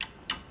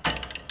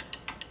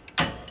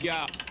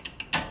Yeah.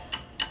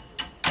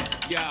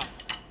 Yeah.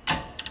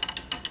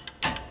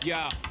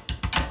 Yeah.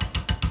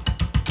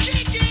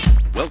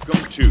 Welcome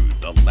to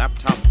the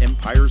Laptop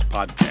Empires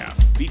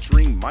podcast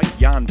featuring Mike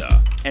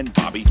Yanda and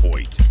Bobby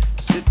Hoyt.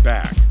 Sit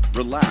back,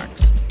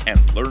 relax, and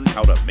learn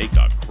how to make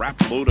a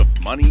crap load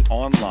of money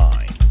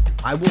online.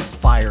 I will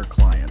fire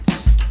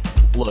clients.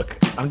 Look,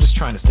 I'm just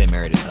trying to stay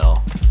married as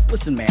hell.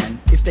 Listen, man,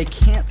 if they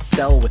can't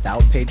sell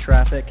without paid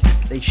traffic,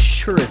 they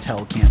sure as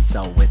hell can't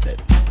sell with it.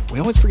 We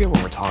always forget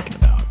what we're talking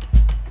about.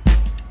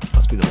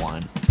 Must be the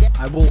wine.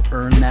 I will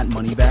earn that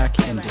money back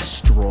and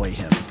destroy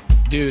him.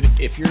 Dude,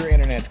 if your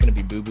internet's going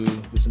to be boo-boo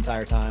this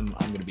entire time,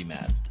 I'm going to be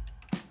mad.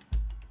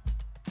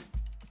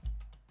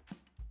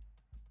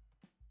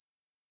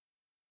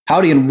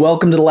 Howdy and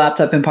welcome to the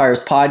Laptop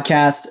Empires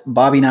podcast.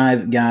 Bobby and I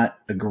have got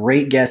a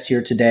great guest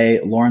here today.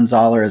 Lauren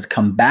Zoeller has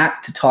come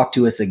back to talk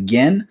to us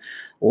again.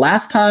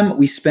 Last time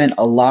we spent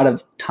a lot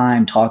of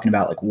time talking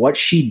about like what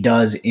she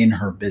does in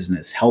her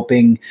business,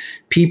 helping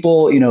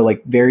people,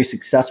 like very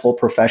successful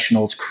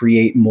professionals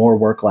create more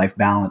work-life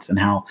balance and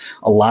how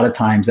a lot of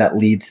times that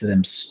leads to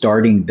them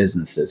starting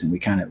businesses. And we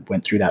kind of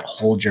went through that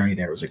whole journey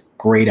there. It was a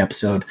great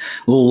episode,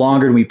 a little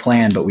longer than we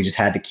planned, but we just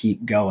had to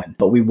keep going.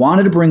 But we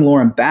wanted to bring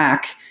Lauren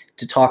back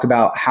to talk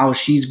about how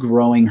she's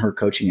growing her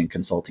coaching and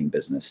consulting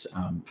business.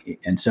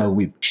 And so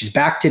she's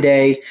back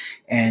today,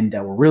 and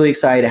we're really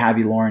excited to have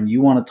you, Lauren.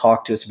 You want to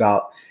talk to us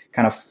about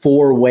kind of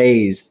 4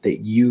 ways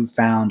that you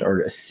found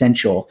are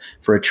essential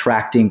for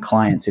attracting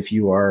clients if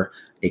you are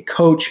a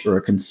coach or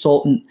a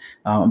consultant.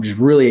 I'm just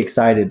really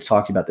excited to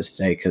talk to you about this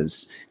today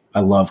because I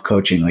love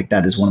coaching. Like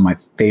that is one of my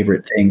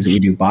favorite things that we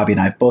do. Bobby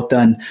and I have both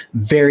done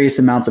various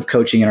amounts of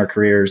coaching in our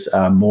careers,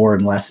 more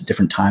and less at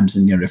different times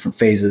and different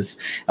phases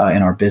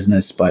in our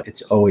business. But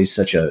it's always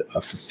such a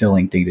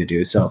fulfilling thing to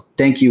do. So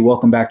thank you.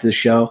 Welcome back to the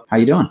show. How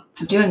you doing?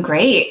 I'm doing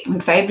great. I'm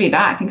excited to be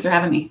back. Thanks for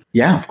having me.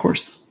 Yeah, of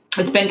course.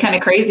 It's been kind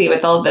of crazy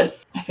with all of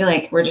this. I feel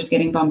like we're just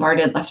getting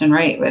bombarded left and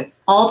right with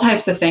all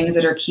types of things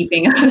that are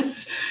keeping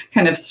us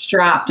kind of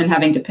strapped and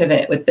having to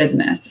pivot with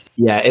business.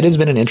 Yeah, it has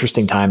been an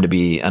interesting time to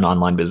be an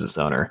online business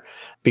owner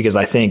because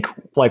I think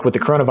like with the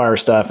coronavirus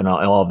stuff and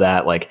all of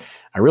that, like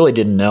I really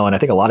didn't know. And I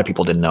think a lot of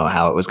people didn't know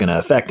how it was going to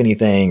affect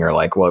anything or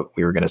like what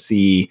we were going to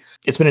see.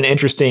 It's been an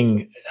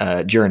interesting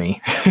journey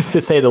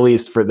to say the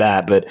least for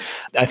that. But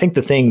I think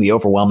the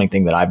overwhelming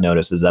thing that I've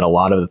noticed is that a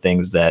lot of the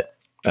things that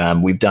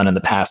we've done in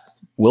the past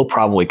will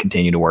probably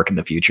continue to work in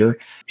the future.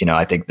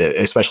 I think that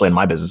especially in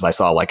my business, I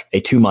saw like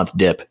a 2-month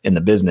dip in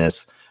the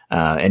business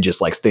and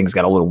just like things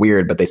got a little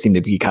weird, but they seem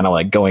to be kind of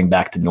like going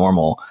back to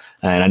normal.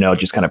 And I know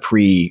just kind of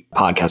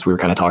pre-podcast, we were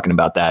kind of talking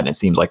about that. And it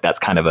seems like that's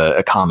kind of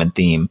a common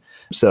theme.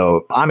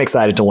 So I'm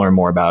excited to learn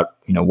more about,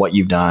 what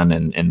you've done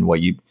and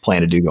what you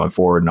plan to do going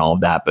forward and all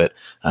of that. But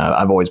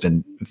I've always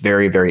been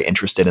very, very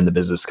interested in the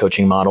business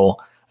coaching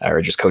model or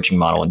just coaching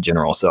model in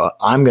general. So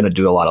I'm going to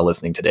do a lot of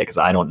listening today because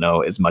I don't know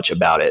as much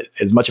about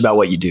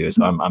what you do.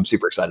 So I'm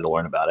super excited to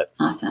learn about it.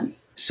 Awesome.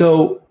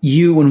 So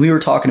when we were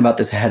talking about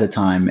this ahead of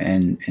time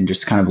and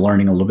just kind of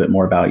learning a little bit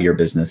more about your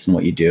business and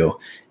what you do,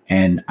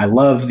 and I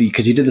love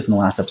because you did this in the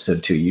last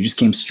episode too. You just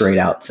came straight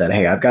out and said,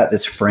 hey, I've got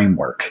this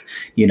framework.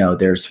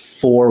 There's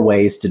 4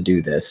 ways to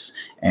do this.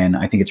 And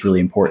I think it's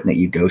really important that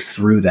you go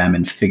through them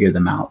and figure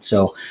them out.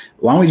 So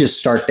why don't we just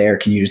start there?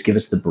 Can you just give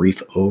us the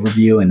brief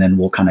overview and then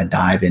we'll kind of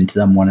dive into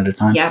them one at a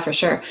time? Yeah, for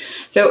sure.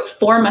 So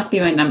 4 must be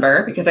my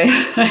number because I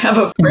have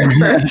a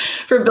 4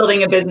 for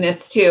building a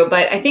business too.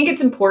 But I think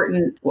it's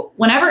important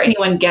whenever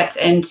anyone gets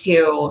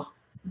into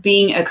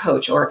being a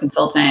coach or a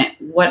consultant,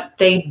 what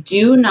they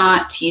do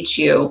not teach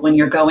you when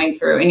you're going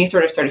through any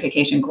sort of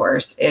certification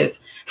course is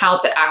how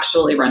to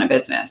actually run a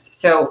business.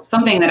 So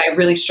something that I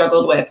really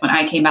struggled with when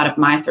I came out of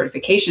my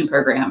certification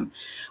program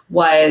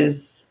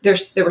was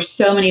there were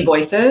so many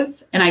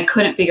voices and I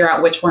couldn't figure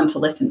out which one to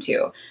listen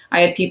to.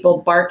 I had people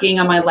barking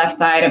on my left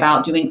side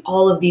about doing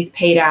all of these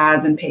paid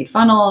ads and paid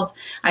funnels.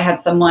 I had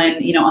someone,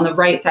 on the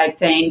right side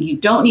saying, you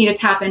don't need to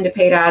tap into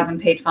paid ads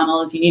and paid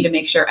funnels. You need to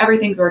make sure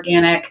everything's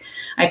organic.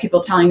 I had people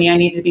telling me I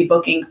needed to be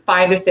booking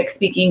 5 to 6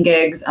 speaking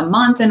gigs a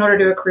month in order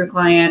to accrue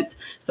clients.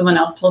 Someone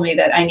else told me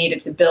that I needed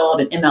to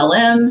build an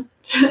MLM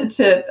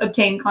to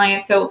obtain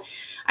clients. So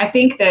I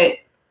think that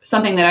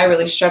something that I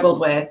really struggled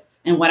with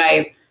and what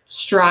I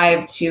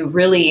strive to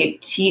really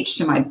teach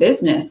to my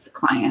business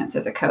clients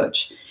as a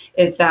coach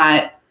is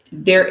that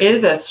there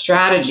is a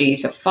strategy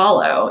to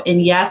follow.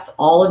 And yes,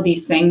 all of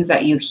these things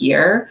that you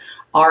hear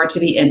are to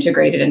be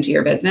integrated into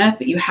your business,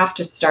 but you have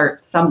to start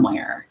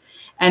somewhere.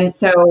 And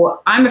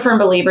so I'm a firm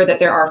believer that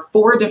there are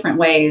 4 different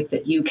ways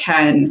that you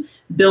can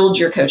build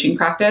your coaching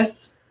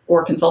practice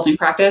or consulting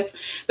practice,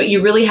 but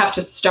you really have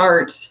to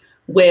start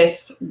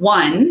with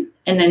one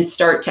and then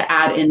start to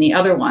add in the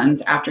other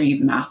ones after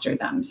you've mastered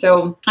them.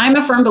 So I'm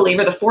a firm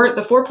believer the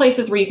four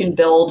places where you can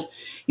build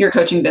your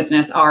coaching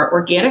business are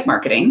organic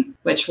marketing,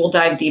 which we'll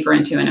dive deeper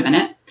into in a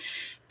minute,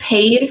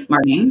 paid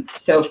marketing,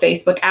 so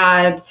Facebook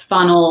ads,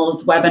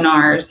 funnels,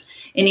 webinars,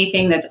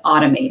 anything that's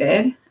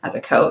automated as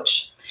a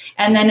coach.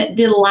 And then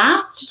the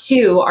last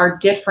 2 are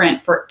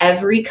different for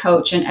every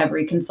coach and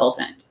every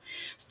consultant.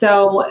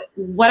 So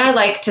what I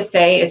like to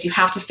say is you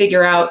have to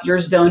figure out your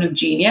zone of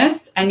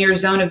genius, and your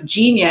zone of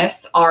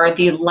genius are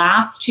the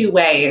last two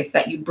ways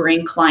that you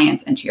bring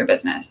clients into your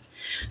business.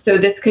 So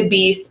this could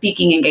be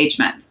speaking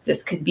engagements.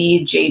 This could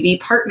be JV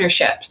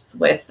partnerships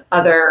with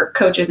other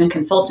coaches and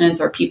consultants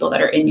or people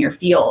that are in your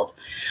field.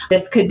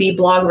 This could be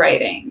blog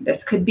writing.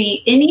 This could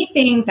be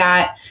anything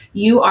that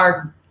you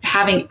are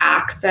having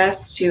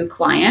access to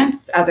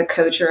clients as a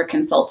coach or a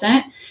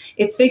consultant.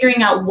 It's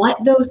figuring out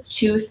what those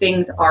two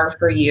things are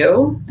for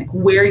you, like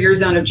where your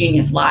zone of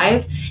genius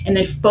lies, and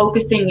then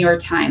focusing your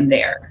time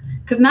there.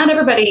 Because not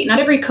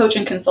every coach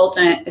and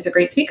consultant is a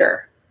great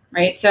speaker,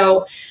 right?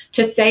 So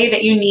to say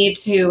that you need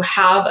to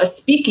have a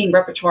speaking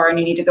repertoire and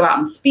you need to go out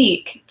and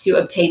speak to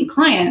obtain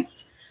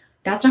clients,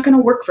 that's not going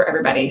to work for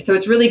everybody. So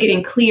it's really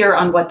getting clear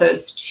on what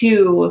those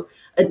two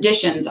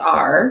additions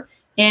are,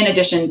 in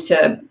addition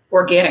to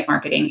organic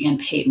marketing and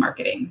paid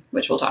marketing,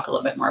 which we'll talk a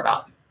little bit more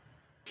about.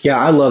 Yeah,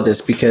 I love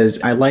this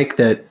because I like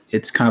that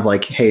it's kind of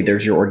like, hey,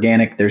 there's your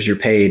organic, there's your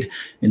paid,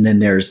 and then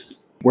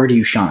there's where do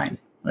you shine?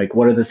 Like,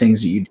 what are the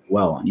things that you do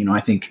well? And,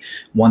 I think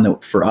one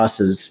that for us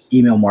is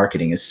email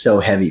marketing is so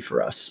heavy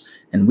for us.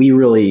 And we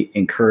really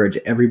encourage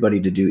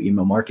everybody to do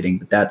email marketing.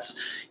 But that's,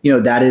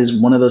 that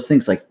is one of those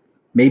things, like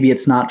maybe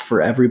it's not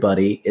for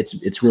everybody.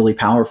 It's really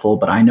powerful,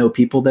 but I know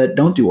people that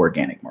don't do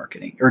organic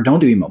marketing or don't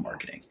do email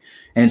marketing.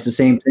 And it's the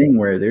same thing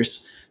where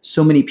there's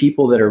so many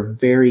people that are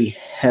very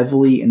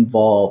heavily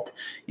involved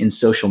in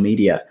social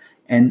media.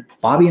 And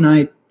Bobby and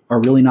I are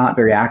really not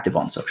very active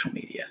on social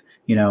media,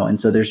 and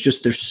so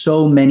there's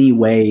so many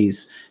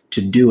ways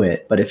to do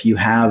it. But if you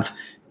have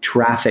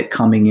traffic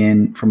coming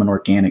in from an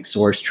organic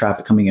source,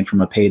 traffic coming in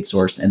from a paid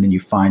source, and then you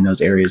find those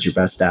areas you're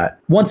best at.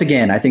 Once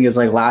again, I think it's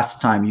like last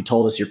time you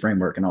told us your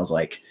framework and I was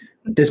like,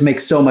 this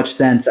makes so much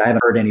sense. I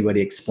haven't heard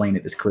anybody explain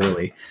it this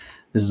clearly.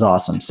 This is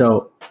awesome.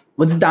 So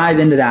let's dive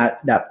into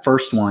that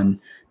first one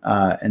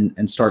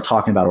and start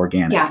talking about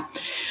organic. Yeah.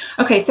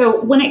 Okay.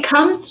 So when it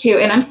comes to,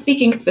 and I'm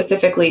speaking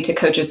specifically to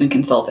coaches and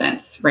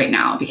consultants right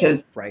now,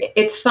 because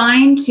It's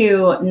fine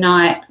to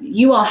not,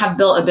 you all have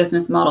built a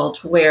business model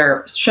to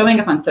where showing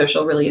up on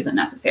social really isn't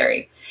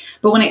necessary.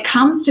 But when it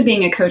comes to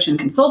being a coach and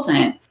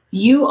consultant,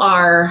 you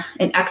are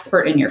an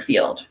expert in your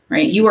field,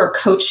 right? You are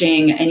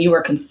coaching and you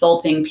are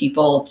consulting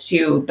people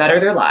to better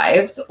their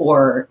lives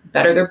or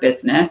better their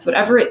business,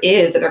 whatever it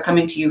is that they're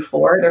coming to you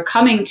for. They're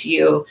coming to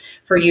you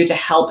for you to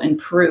help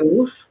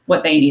improve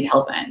what they need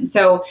help in.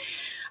 So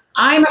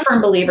I'm a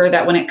firm believer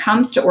that when it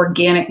comes to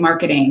organic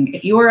marketing,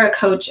 if you are a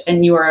coach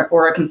and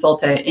or a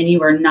consultant and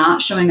you are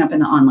not showing up in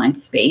the online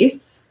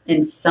space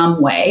in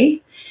some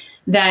way,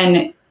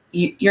 then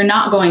you're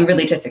not going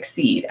really to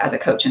succeed as a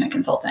coach and a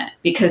consultant,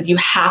 because you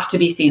have to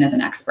be seen as an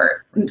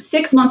expert.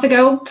 6 months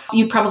ago,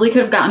 you probably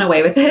could have gotten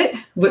away with it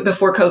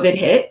before COVID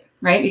hit,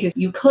 right? Because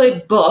you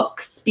could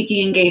book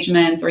speaking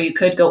engagements or you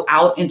could go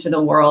out into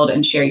the world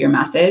and share your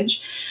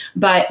message.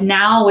 But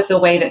now with the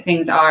way that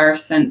things are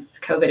since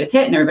COVID has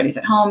hit and everybody's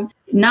at home,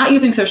 not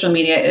using social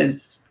media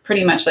is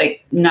pretty much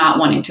like not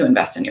wanting to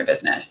invest in your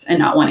business and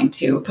not wanting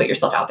to put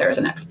yourself out there as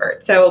an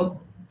expert. So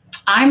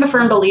I'm a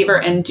firm believer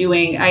in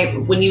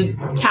when you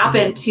tap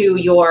into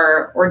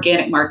your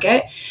organic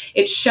market,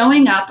 it's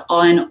showing up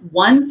on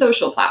one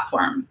social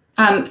platform.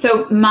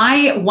 So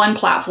my one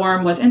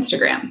platform was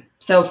Instagram.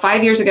 So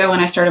 5 years ago when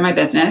I started my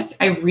business,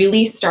 I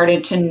really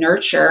started to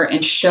nurture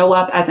and show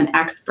up as an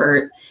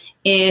expert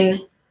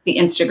in the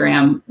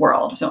Instagram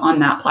world. So on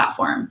that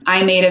platform,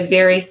 I made a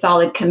very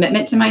solid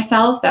commitment to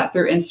myself that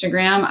through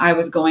Instagram, I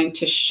was going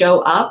to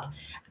show up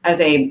as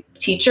a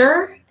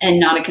teacher and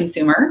not a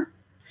consumer.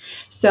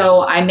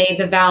 So I made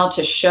the vow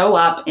to show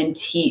up and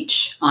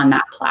teach on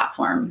that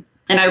platform.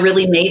 And I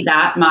really made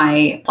that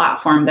my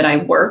platform that I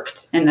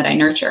worked and that I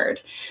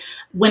nurtured.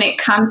 When it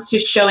comes to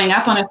showing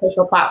up on a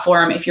social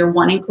platform, if you're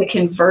wanting to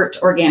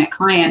convert organic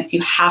clients,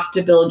 you have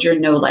to build your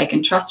know, like,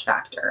 and trust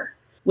factor,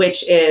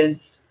 which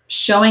is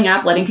showing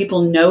up, letting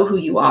people know who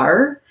you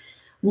are,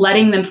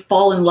 letting them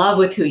fall in love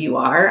with who you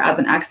are as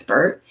an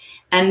expert,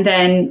 and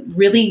then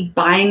really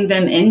buying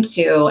them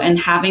into and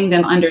having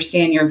them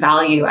understand your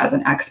value as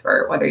an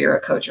expert, whether you're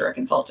a coach or a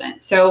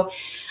consultant. So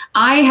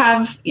I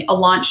have a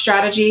launch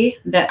strategy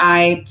that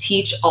I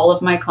teach all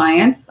of my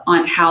clients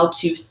on how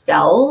to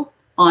sell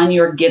on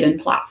your given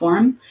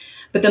platform.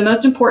 But the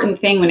most important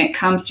thing when it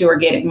comes to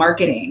organic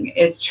marketing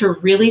is to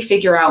really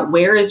figure out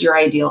where is your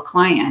ideal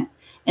client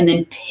and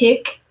then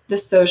pick the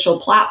social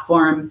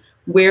platform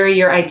where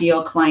your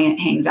ideal client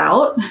hangs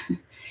out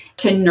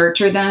to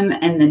nurture them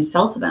and then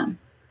sell to them.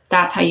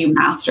 That's how you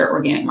master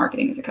organic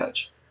marketing as a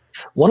coach.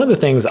 One of the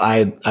things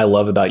I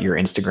love about your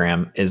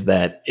Instagram is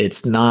that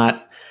it's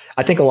not,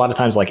 I think a lot of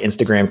times like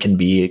Instagram can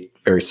be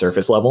very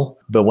surface level,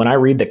 but when I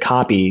read the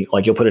copy,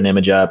 like you'll put an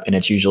image up and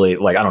it's usually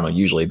like, I don't know,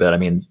 usually, but I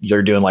mean,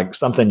 you're doing like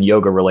something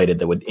yoga related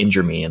that would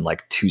injure me in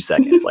like 2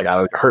 seconds. Like I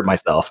would hurt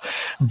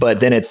myself, but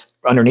then it's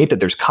underneath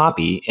it, there's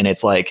copy and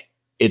it's like,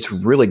 it's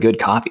really good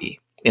copy.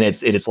 And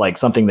it's like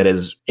something that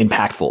is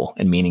impactful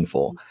and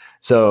meaningful.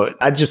 So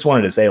I just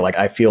wanted to say, like,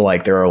 I feel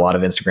like there are a lot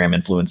of Instagram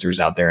influencers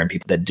out there and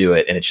people that do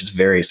it, and it's just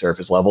very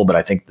surface level. But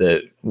I think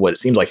that what it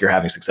seems like you're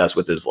having success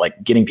with is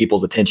like getting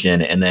people's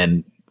attention and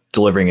then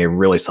delivering a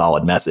really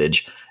solid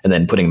message and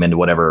then putting them into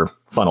whatever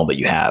funnel that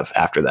you have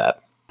after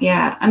that.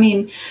 Yeah. I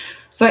mean,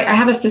 so I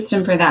have a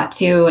system for that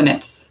too. And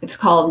it's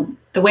called,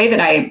 the way that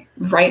I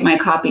write my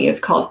copy is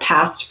called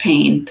past,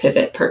 pain,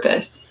 pivot,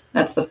 purpose.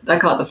 I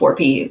call it the 4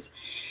 Ps.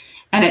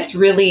 And it's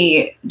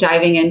really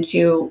diving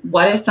into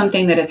what is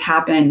something that has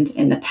happened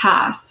in the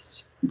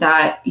past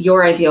that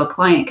your ideal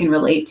client can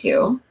relate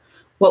to.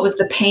 What was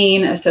the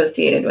pain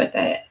associated with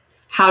it?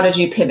 How did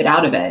you pivot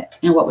out of it?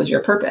 And what was your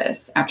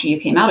purpose after you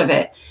came out of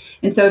it?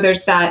 And so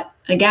there's that,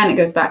 again, it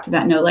goes back to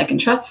that know, like, and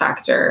trust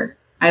factor.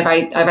 I've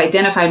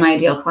identified my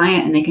ideal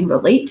client and they can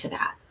relate to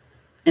that,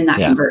 and that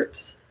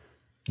converts.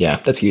 Yeah,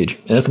 that's huge.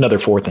 And that's another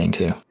 4 thing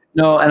too.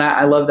 No, and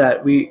I love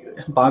that.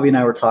 Bobby and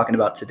I were talking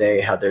about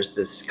today how there's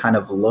this kind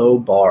of low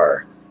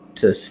bar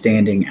to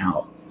standing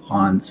out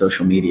on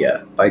social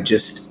media by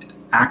just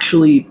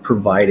actually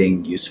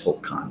providing useful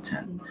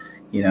content.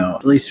 You know,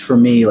 at least for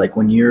me, like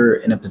when you're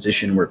in a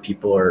position where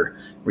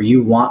where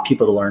you want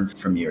people to learn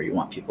from you, or you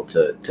want people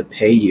to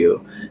pay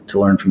you to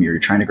learn from you, you're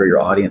trying to grow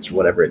your audience or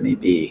whatever it may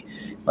be,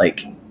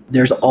 like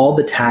there's all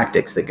the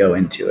tactics that go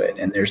into it,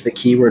 and there's the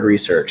keyword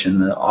research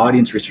and the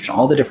audience research and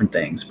all the different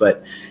things.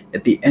 But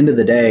at the end of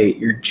the day,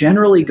 you're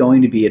generally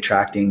going to be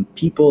attracting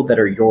people that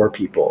are your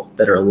people,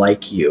 that are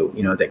like you,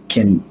 that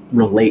can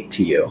relate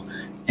to you.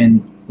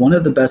 And one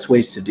of the best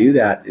ways to do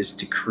that is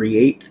to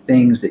create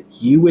things that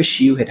you wish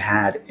you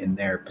had in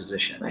their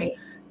position. Right.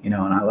 And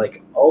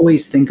I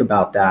always think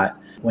about that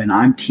when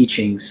I'm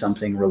teaching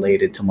something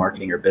related to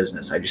marketing or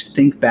business. I just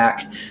think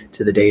back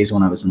to the days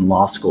when I was in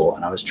law school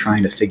and I was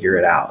trying to figure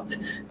it out,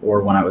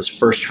 or when I was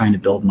first trying to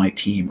build my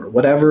team, or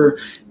whatever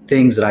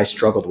things that I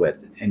struggled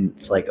with. And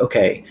it's like,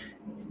 okay,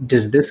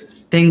 does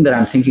this thing that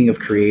I'm thinking of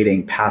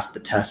creating pass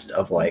the test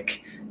of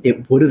like,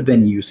 it would have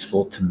been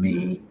useful to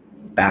me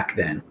back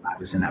then when I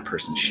was in that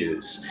person's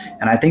shoes?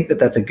 And I think that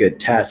that's a good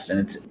test. And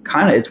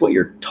it's what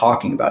you're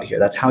talking about here.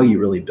 That's how you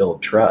really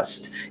build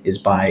trust,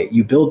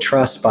 you build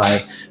trust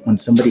by when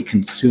somebody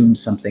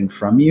consumes something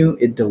from you,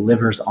 it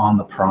delivers on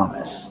the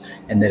promise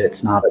and that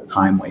it's not a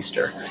time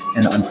waster.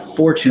 And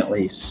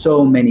unfortunately,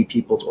 so many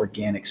people's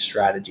organic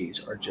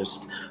strategies are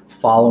just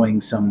following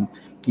some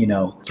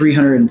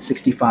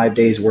 365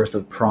 days worth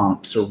of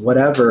prompts or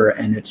whatever.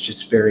 And it's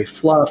just very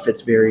fluff.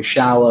 It's very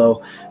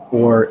shallow,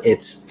 or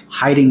it's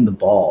hiding the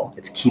ball.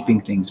 It's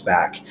keeping things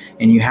back.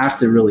 And you have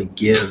to really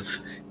give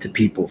to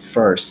people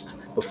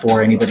first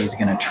before anybody's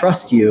going to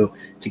trust you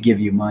to give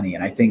you money.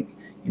 And I think,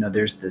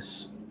 there's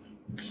this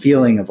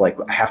feeling of like,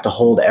 I have to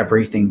hold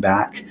everything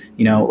back,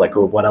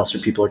 or what else are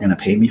people going to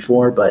pay me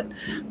for? But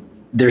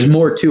there's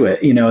more to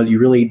it. You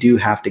really do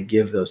have to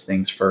give those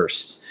things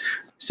first.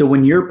 So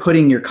when you're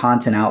putting your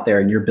content out there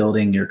and you're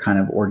building your kind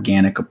of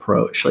organic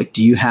approach, like,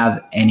 do you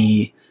have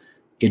any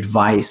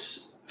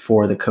advice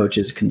for the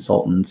coaches,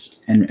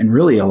 consultants, and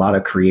really a lot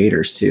of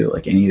creators too,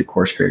 like any of the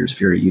course creators,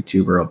 if you're a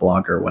YouTuber, a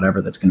blogger,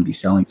 whatever, that's going to be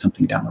selling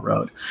something down the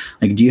road?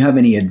 Like, do you have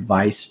any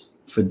advice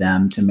for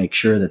them to make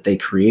sure that they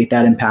create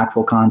that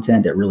impactful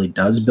content that really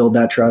does build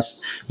that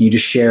trust? You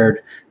just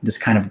shared this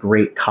kind of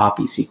great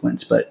copy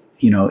sequence, but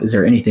is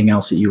there anything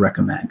else that you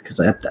recommend? Because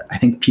I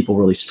think people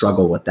really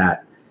struggle with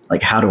that.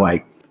 Like, how do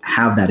I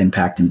have that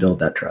impact and build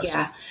that trust?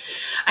 Yeah.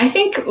 I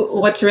think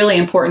what's really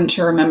important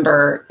to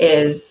remember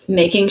is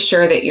making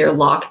sure that you're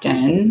locked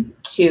in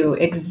to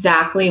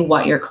exactly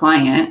what your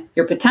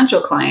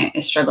potential client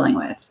is struggling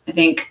with. I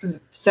think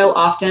so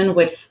often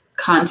with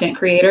content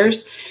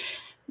creators,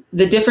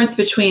 the difference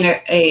between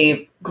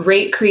a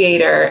great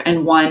creator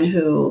and one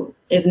who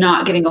is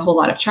not getting a whole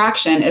lot of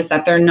traction is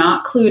that they're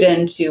not clued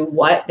into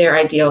what their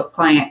ideal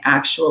client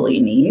actually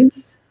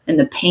needs and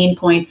the pain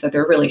points that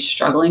they're really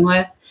struggling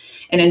with.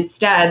 And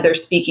instead, they're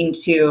speaking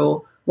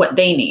to what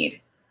they need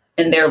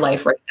in their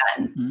life right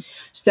then. Mm-hmm.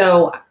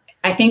 So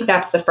I think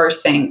that's the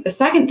first thing. The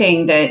second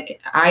thing that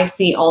I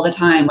see all the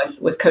time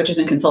with coaches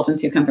and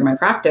consultants who come through my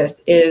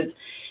practice is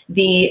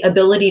the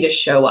ability to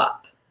show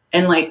up.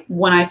 And like,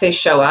 when I say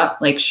show up,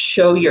 like,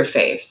 show your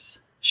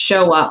face,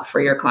 show up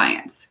for your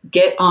clients,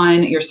 get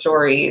on your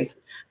stories,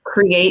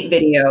 create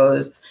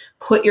videos,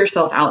 put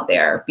yourself out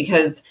there,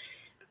 because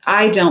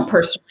I don't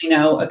personally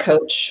know a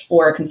coach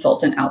or a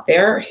consultant out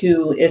there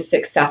who is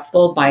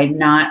successful by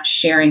not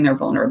sharing their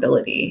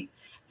vulnerability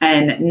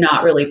and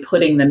not really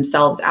putting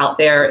themselves out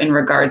there in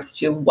regards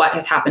to what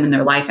has happened in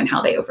their life and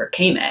how they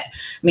overcame it.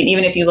 I mean,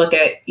 even if you look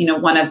at,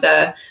 one of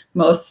the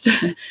most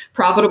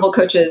profitable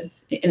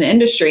coaches in the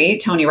industry,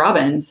 Tony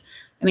Robbins,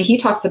 I mean, he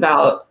talks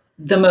about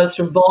the most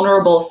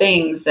vulnerable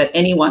things that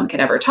anyone could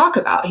ever talk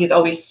about. He's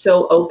always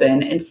so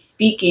open and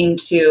speaking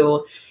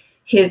to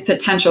his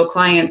potential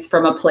clients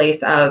from a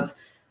place of,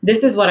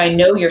 this is what I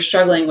know you're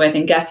struggling with,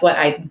 and guess what?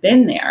 I've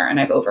been there and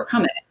I've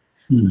overcome it.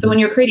 Mm-hmm. So when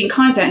you're creating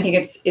content, I think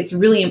it's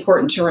really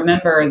important to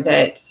remember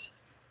that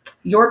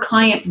your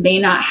clients may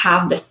not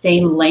have the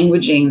same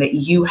languaging that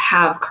you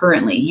have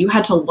currently. You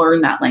had to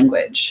learn that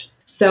language.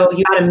 So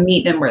you got to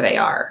meet them where they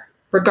are.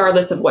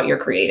 regardless of what you're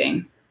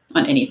creating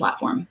on any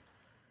platform.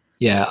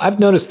 Yeah, I've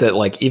noticed that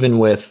like even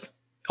with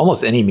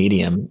almost any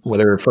medium,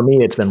 whether for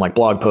me it's been like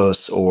blog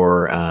posts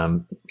or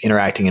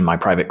interacting in my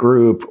private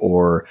group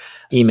or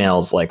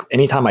emails, like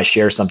anytime I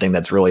share something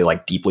that's really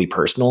like deeply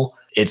personal,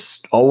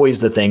 it's always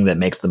the thing that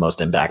makes the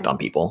most impact on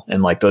people.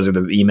 And like those are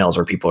the emails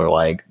where people are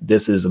like,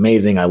 this is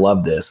amazing, I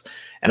love this.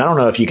 And I don't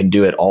know if you can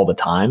do it all the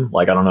time.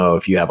 Like, I don't know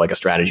if you have like a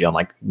strategy on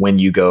like when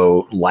you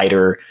go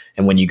lighter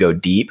and when you go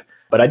deep.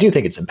 But I do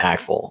think it's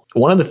impactful.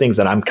 One of the things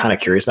that I'm kind of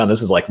curious about,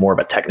 this is like more of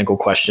a technical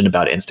question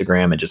about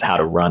Instagram and just how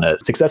to run a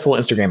successful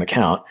Instagram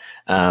account.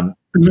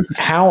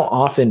 How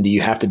often do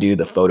you have to do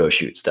the photo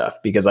shoot stuff?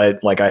 Because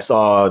I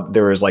saw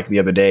there was like the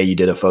other day you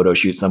did a photo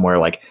shoot somewhere.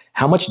 Like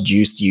how much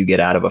juice do you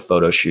get out of a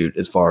photo shoot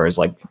as far as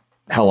like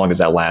how long does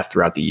that last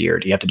throughout the year?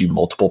 Do you have to do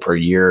multiple per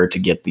year to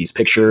get these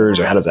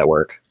pictures or how does that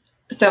work?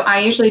 So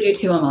I usually do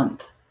 2 a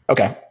month.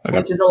 Okay.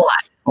 Which is a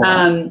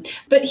lot.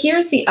 But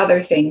here's the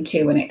other thing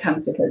too, when it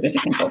comes to coach as a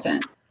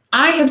consultant,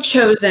 I have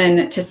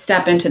chosen to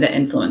step into the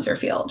influencer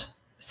field.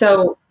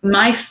 So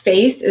my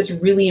face is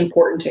really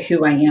important to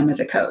who I am as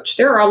a coach.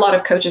 There are a lot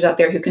of coaches out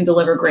there who can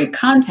deliver great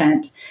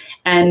content.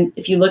 And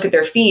if you look at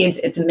their feeds,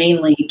 it's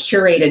mainly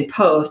curated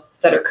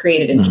posts that are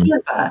created in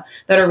Canva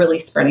that are really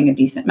spreading a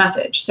decent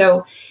message.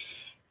 So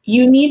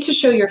you need to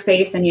show your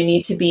face and you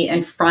need to be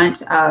in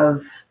front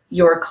of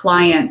your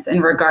clients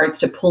in regards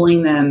to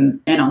pulling them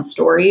in on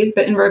stories.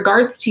 But in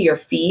regards to your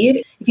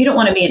feed, if you don't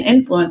want to be an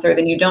influencer,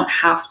 then you don't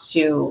have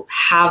to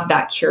have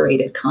that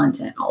curated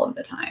content all of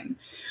the time.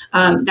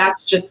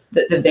 That's just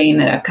the vein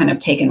that I've kind of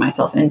taken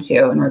myself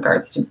into in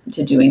regards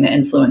to doing the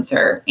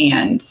influencer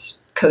and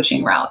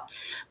coaching route.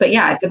 But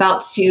yeah, it's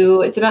about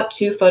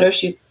two photo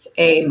shoots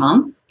a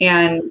month,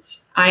 and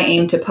I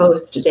aim to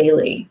post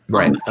daily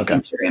on my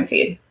Instagram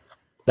feed.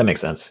 That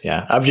makes sense.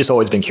 Yeah. I've just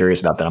always been curious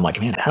about that. I'm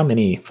like, man, how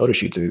many photo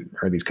shoots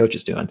are these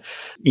coaches doing?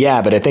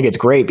 Yeah. But I think it's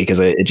great because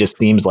it just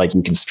seems like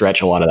you can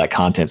stretch a lot of that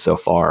content so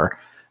far,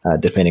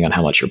 depending on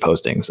how much you're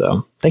posting.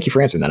 So thank you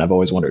for answering that. I've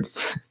always wondered.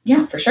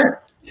 Yeah, for sure.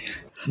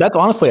 That's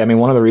honestly, I mean,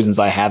 one of the reasons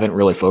I haven't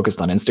really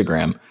focused on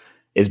Instagram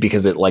is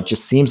because it like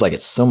just seems like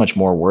it's so much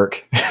more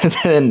work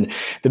than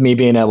me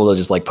being able to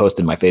just like post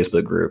in my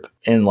Facebook group.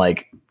 And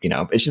like, you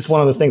know, it's just one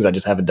of those things I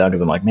just haven't done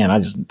because I'm like, man,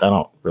 I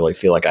don't really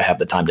feel like I have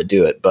the time to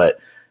do it.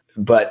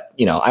 But,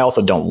 you know, I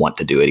also don't want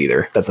to do it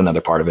either. That's another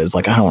part of it is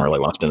like, I don't really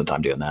want to spend the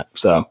time doing that.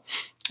 So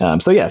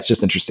yeah, it's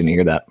just interesting to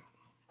hear that.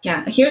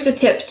 Yeah. Here's a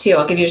tip too.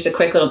 I'll give you just a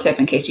quick little tip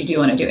in case you do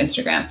want to do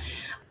Instagram.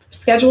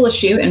 Schedule a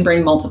shoot and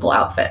bring multiple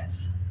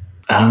outfits.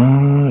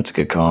 Oh, that's a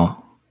good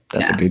call.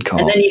 That's a good call.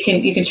 And then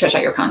you can stretch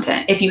out your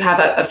content if you have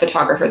a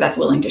photographer that's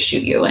willing to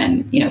shoot you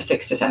in,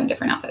 6 to 7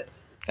 different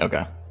outfits.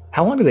 Okay.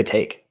 How long do they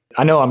take?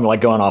 I know I'm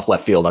like going off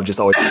left field. I'm just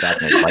always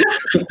fascinated.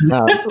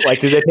 Like,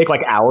 do they take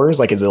like hours?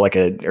 Like, is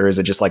it or is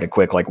it just like a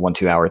quick, like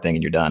 1-2 hour thing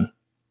and you're done?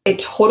 It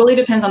totally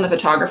depends on the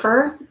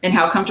photographer and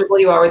how comfortable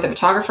you are with the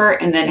photographer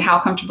and then how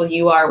comfortable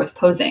you are with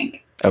posing.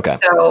 Okay.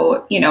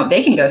 So,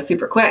 they can go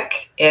super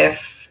quick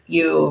if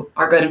you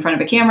are good in front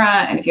of a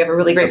camera and if you have a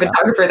really great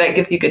photographer that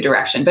gives you good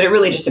direction, but it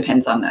really just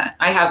depends on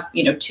I have,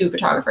 2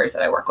 photographers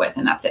that I work with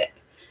and that's it.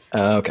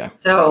 Okay.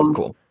 So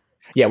cool.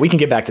 Yeah, we can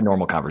get back to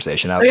normal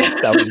conversation. I always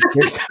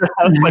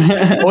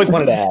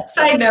wanted to ask.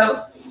 Side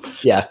note.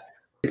 Yeah.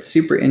 It's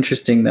super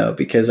interesting though,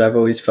 because I've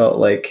always felt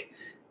like,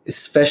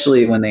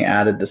 especially when they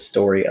added the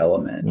story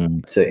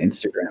element to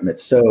Instagram,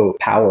 it's so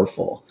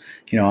powerful.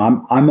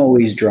 I'm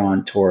always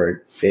drawn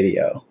toward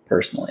video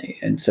personally.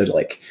 And so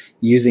like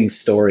using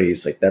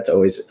stories, like that's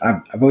always,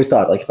 I've always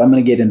thought like, if I'm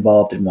going to get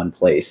involved in one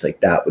place, like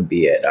that would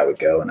be it. I would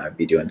go and I'd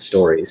be doing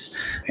stories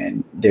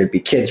and there'd be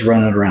kids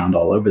running around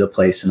all over the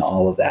place and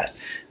all of that.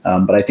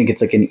 But I think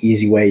it's like an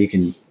easy way you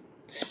can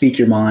speak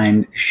your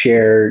mind,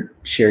 share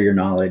your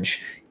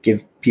knowledge,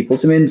 give people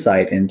some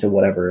insight into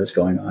whatever is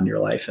going on in your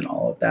life and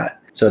all of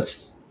that. So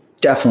it's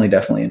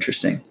definitely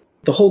interesting.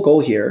 The whole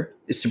goal here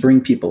is to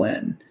bring people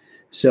in.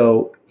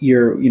 So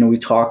we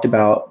talked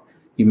about,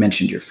 you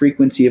mentioned your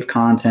frequency of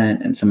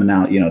content and some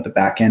now, the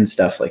back end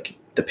stuff, like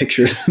the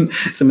pictures,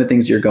 some of the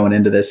things you're going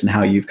into this and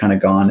how you've kind of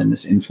gone in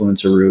this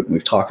influencer route. And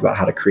we've talked about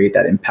how to create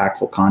that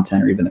impactful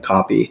content or even the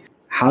copy.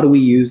 How do we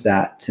use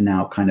that to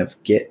now kind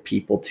of get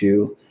people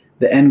to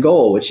the end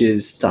goal, which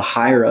is to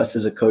hire us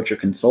as a coach or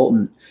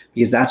consultant,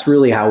 because that's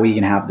really how we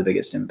can have the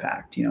biggest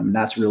impact. And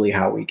that's really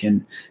how we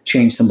can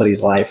change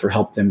somebody's life or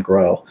help them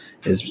grow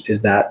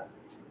is that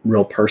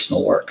real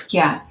personal work.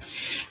 Yeah.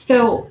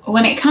 So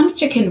when it comes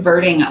to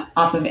converting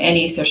off of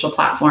any social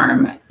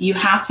platform, you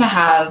have to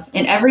have,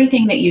 in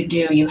everything that you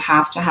do, you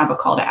have to have a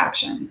call to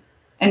action.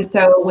 And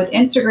so with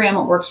Instagram,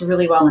 what works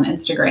really well in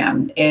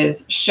Instagram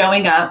is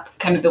showing up.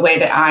 Kind of the way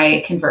that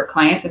I convert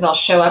clients is I'll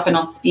show up and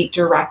I'll speak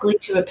directly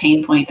to a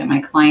pain point that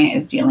my client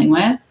is dealing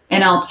with.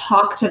 And I'll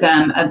talk to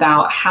them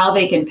about how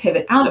they can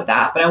pivot out of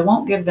that, but I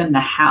won't give them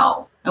the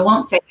how. I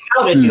won't say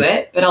how to do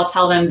it, but I'll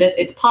tell them this,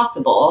 it's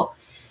possible.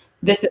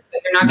 This is,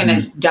 but you're not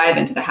going to dive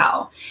into the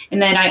how.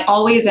 And then I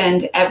always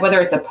end at,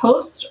 whether it's a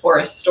post or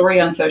a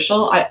story on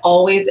social, I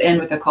always end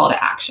with a call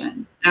to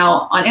action.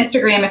 Now on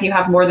Instagram, if you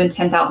have more than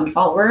 10,000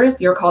 followers,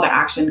 your call to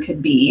action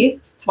could be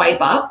swipe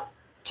up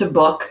to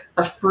book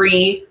a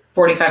free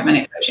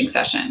 45-minute coaching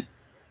session,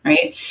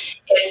 right?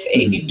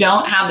 If you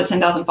don't have the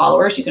 10,000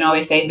 followers, you can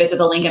always say, visit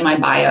the link in my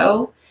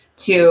bio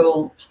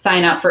to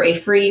sign up for a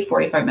free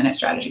 45-minute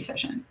strategy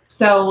session.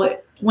 So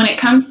when it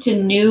comes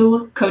to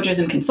new coaches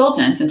and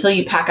consultants, until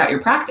you pack out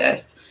your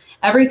practice,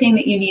 everything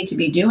that you need to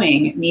be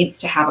doing needs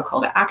to have a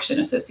call to action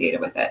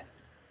associated with it.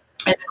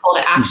 And the call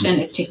to action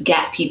is to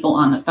get people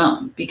on the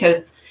phone,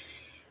 because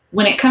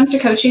when it comes to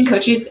coaching,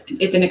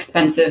 it's an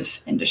expensive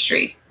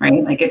industry,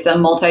 right? Like it's a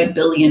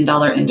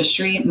multi-billion-dollar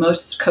industry.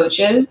 Most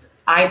coaches,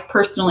 I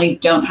personally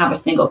don't have a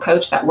single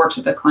coach that works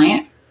with a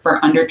client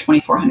for under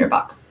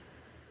 $2,400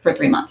 for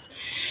 3 months.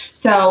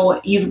 So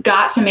you've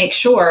got to make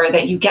sure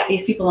that you get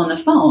these people on the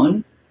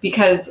phone,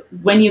 because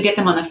when you get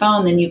them on the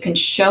phone, then you can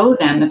show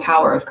them the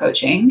power of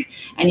coaching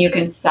and you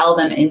can sell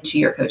them into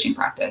your coaching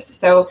practice.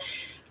 So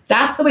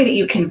that's the way that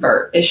you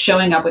convert, is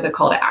showing up with a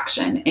call to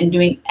action and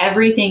doing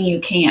everything you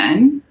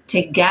can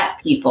to get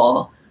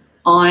people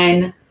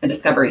on a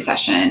discovery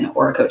session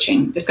or a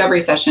coaching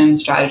discovery session,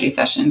 strategy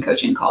session,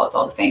 coaching call. It's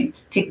all the same,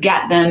 to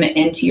get them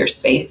into your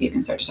space. So you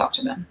can start to talk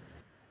to them.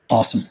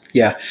 Awesome.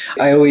 Yeah.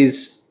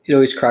 It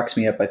always cracks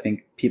me up. I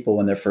think people,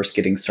 when they're first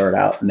getting started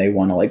out and they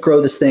want to like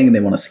grow this thing and they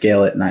want to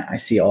scale it. And I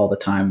see all the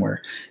time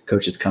where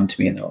coaches come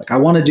to me and they're like, I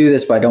want to do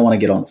this, but I don't want to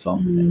get on the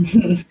phone.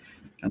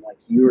 I'm like,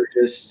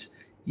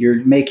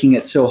 you're making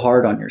it so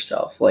hard on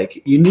yourself.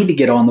 Like, you need to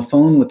get on the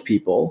phone with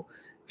people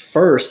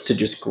first to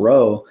just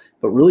grow,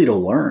 but really to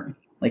learn.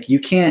 Like, you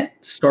can't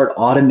start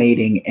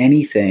automating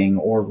anything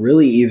or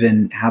really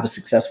even have a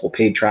successful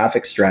paid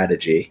traffic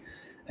strategy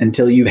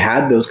until you've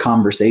had those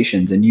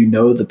conversations and you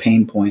know the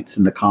pain points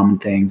and the common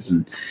things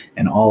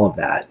and all of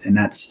that. And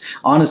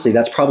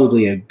that's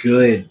probably a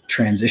good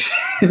transition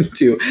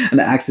to an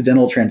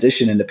accidental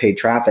transition into paid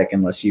traffic,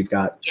 unless you've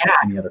got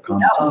any other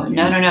comments.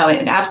 No.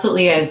 It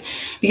absolutely is,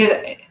 because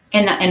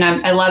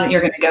I love that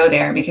you're going to go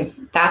there, because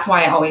that's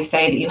why I always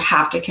say that you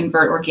have to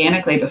convert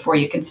organically before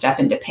you can step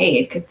into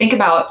paid. Because think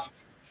about,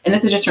 and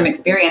this is just from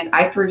experience,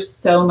 I threw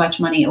so much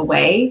money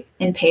away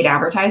in paid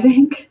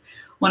advertising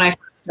when I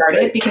first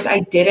started, because I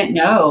didn't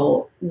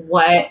know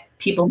what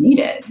people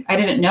needed. I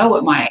didn't know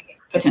what my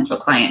potential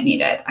client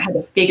needed. I had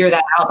to figure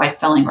that out by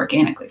selling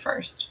organically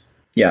first.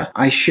 Yeah,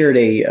 I shared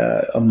a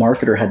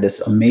marketer had this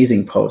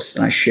amazing post,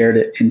 and I shared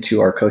it into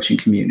our coaching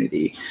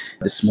community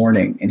this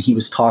morning. And he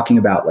was talking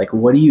about, like,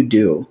 what do you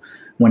do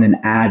when an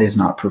ad is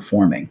not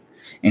performing?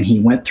 And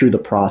he went through the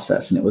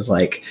process, and it was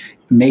like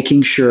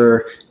making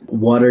sure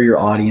what are your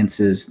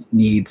audience's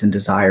needs and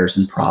desires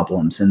and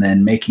problems, and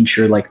then making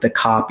sure like the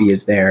copy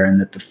is there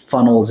and that the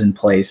funnel is in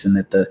place and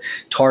that the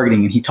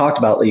targeting. And he talked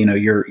about,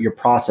 your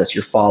process,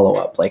 your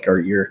follow-up, like,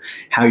 or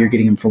how you're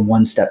getting them from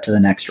one step to the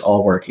next, are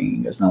all working.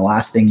 He goes, and the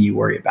last thing you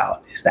worry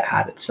about is the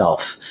ad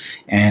itself.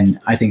 And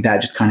I think that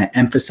just kind of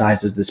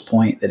emphasizes this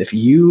point that if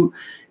you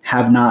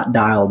have not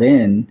dialed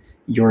in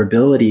your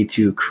ability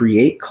to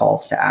create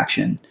calls to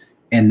action,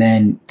 and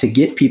then to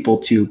get people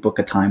to book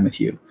a time with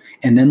you,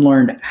 and then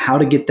learn how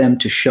to get them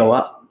to show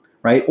up,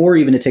 right? Or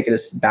even to take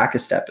it back a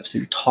step. If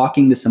you're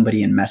talking to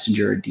somebody in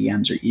Messenger or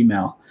DMs or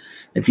email,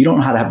 if you don't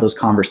know how to have those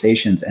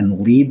conversations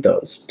and lead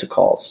those to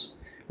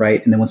calls,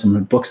 right? And then when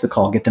someone books the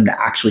call, get them to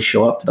actually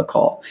show up for the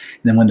call.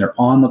 And then when they're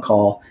on the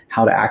call,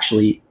 how to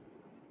actually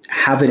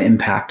have an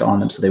impact on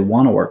them so they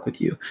want to work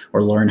with you,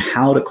 or learn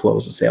how to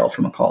close a sale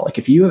from a call. Like,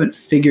 if you haven't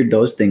figured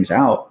those things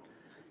out,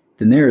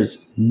 then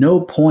there's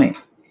no point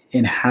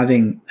in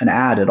having an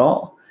ad at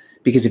all.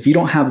 Because if you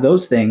don't have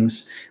those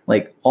things,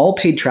 like, all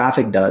paid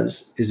traffic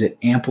does is it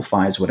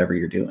amplifies whatever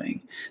you're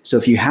doing. So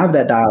if you have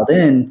that dialed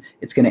in,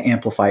 it's going to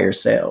amplify your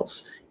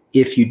sales.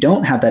 If you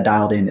don't have that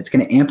dialed in, it's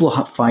going to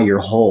amplify your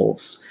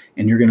holes,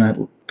 and you're going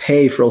to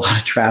pay for a lot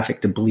of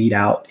traffic to bleed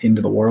out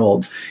into the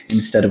world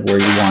instead of where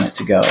you want it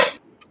to go.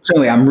 So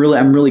anyway,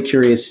 I'm really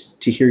curious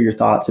to hear your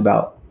thoughts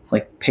about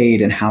like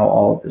paid and how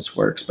all of this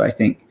works. But I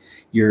think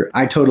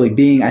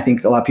I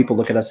think a lot of people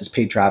look at us as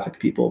paid traffic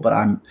people, but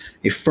I'm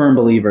a firm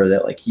believer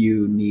that like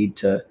you need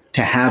to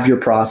have your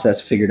process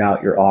figured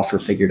out, your offer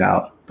figured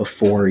out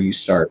before you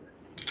start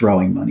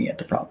throwing money at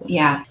the problem.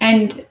 Yeah.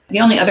 And the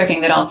only other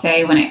thing that I'll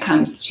say when it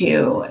comes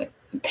to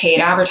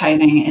paid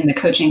advertising in the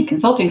coaching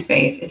consulting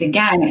space is,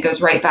 again, it goes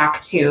right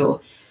back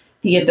to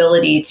the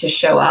ability to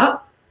show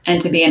up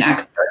and to be an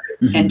expert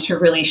and to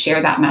really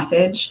share that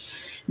message.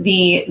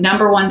 The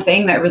number one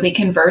thing that really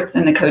converts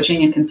in the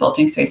coaching and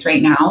consulting space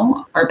right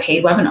now are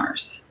paid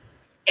webinars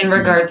in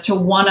regards to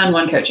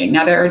one-on-one coaching.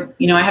 Now,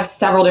 I have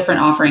several different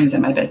offerings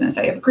in my business.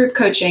 I have group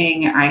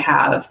coaching. I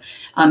have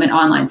an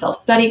online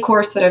self-study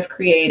course that I've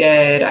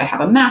created. I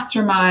have a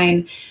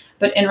mastermind.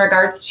 But in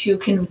regards to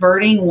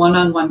converting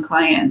one-on-one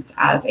clients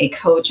as a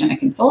coach and a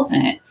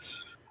consultant,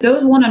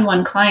 those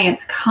one-on-one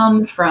clients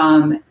come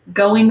from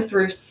going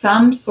through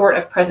some sort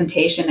of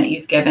presentation that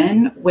you've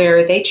given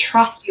where they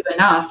trust you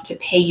enough to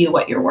pay you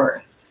what you're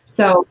worth.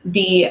 So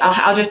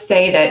I'll just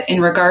say that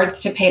in regards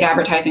to paid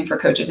advertising for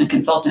coaches and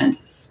consultants,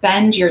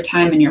 spend your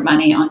time and your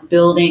money on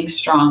building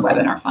strong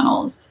webinar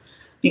funnels,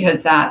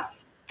 because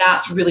that's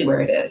really where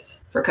it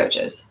is for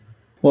coaches.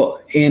 Well,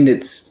 and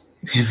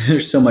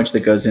there's so much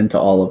that goes into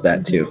all of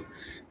that too,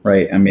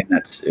 right? I mean,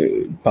 that's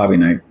Bobby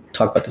and I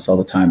talk about this all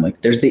the time.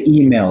 Like, there's the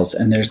emails,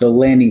 and there's the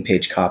landing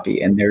page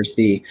copy, and there's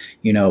the,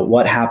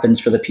 what happens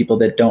for the people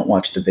that don't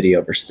watch the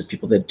video versus the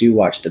people that do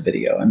watch the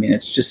video. I mean,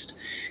 it's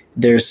just,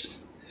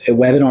 there's a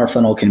webinar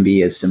funnel can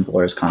be as simple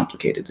or as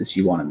complicated as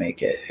you want to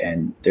make it.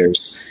 And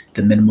there's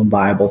the minimum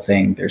viable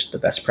thing. There's the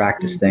best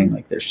practice thing.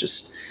 Like, there's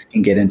just, you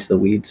can get into the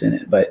weeds in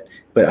it. But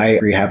I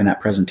agree, having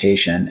that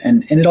presentation,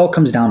 and it all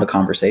comes down to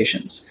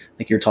conversations.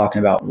 Like you're talking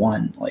about,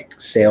 like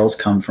sales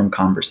come from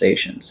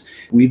conversations.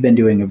 We've been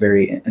doing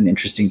an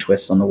interesting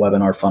twist on the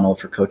webinar funnel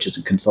for coaches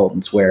and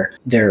consultants, where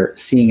they're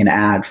seeing an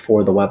ad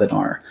for the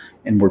webinar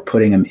and we're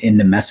putting them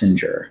into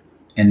Messenger,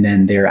 and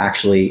then they're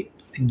actually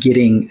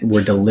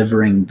we're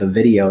delivering the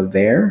video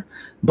there,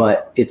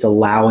 but it's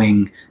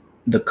allowing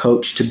the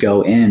coach to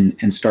go in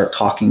and start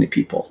talking to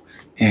people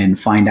and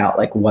find out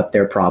like what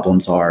their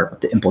problems are,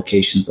 what the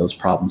implications of those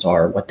problems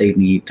are, what they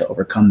need to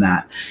overcome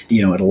that.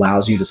 It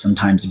allows you to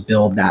sometimes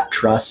build that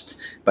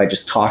trust by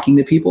just talking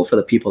to people, for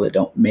the people that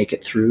don't make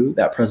it through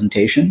that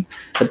presentation.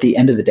 But at the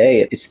end of the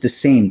day, it's the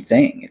same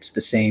thing. It's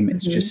the same.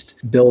 It's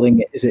just building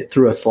it. Is it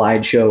through a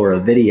slideshow or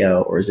a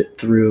video, or is it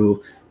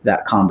through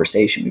that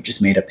conversation? We've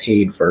just made a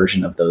paid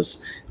version of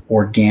those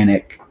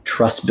organic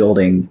trust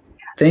building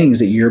things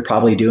that you're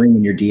probably doing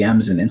in your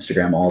DMs and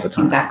Instagram all the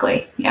time.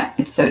 Exactly. Yeah,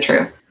 it's so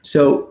true.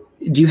 So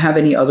do you have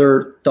any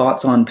other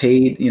thoughts on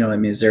paid?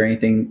 Is there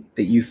anything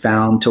that you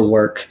found to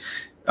work?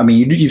 I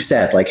mean, you've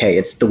said like, hey,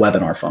 it's the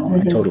webinar funnel.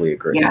 I totally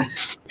agree. Yeah. Do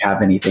you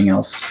have anything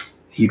else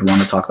you'd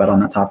want to talk about on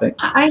that topic?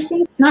 I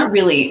think not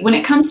really. When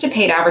it comes to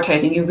paid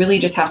advertising, you really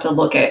just have to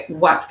look at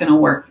what's going to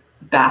work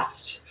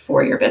best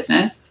for your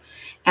business.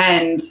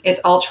 And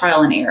it's all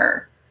trial and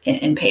error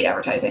in paid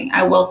advertising.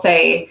 I will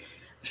say,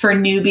 for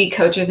newbie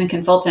coaches and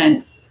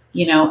consultants,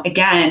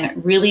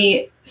 again,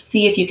 really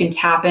see if you can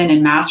tap in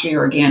and master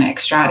your organic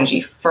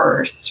strategy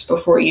first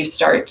before you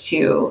start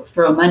to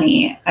throw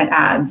money at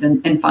ads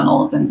and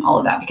funnels and all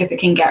of that, because it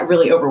can get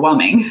really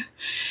overwhelming.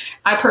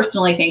 I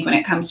personally think when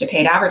it comes to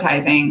paid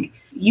advertising,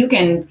 you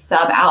can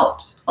sub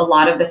out a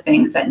lot of the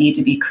things that need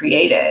to be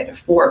created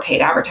for paid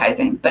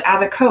advertising. But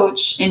as a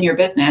coach in your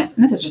business,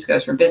 and this just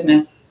goes for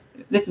business,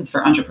 this is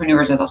for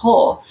entrepreneurs as a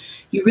whole,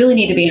 you really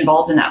need to be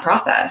involved in that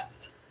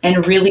process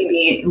and really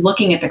be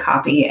looking at the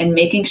copy and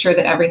making sure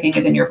that everything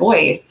is in your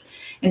voice.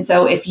 And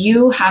so if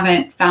you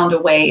haven't found a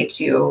way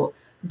to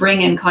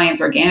bring in clients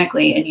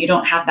organically, and you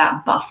don't have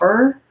that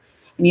buffer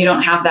and you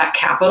don't have that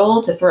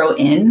capital to throw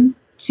in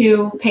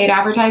to paid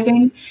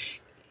advertising,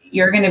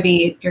 you're going to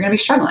be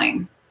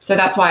struggling. So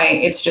that's why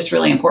it's just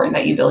really important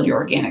that you build your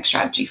organic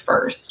strategy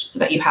first, so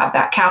that you have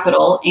that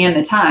capital and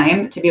the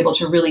time to be able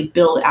to really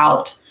build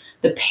out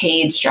the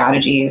paid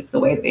strategies the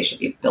way that they should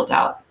be built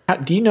out.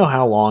 Do you know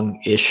how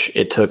long-ish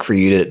it took for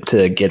you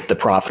to get the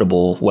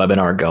profitable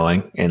webinar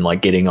going and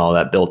like getting all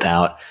that built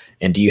out?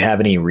 And do you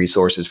have any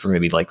resources for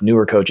maybe like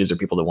newer coaches or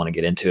people that want to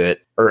get into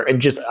it, and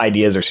just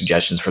ideas or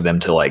suggestions for them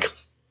to like,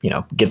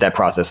 get that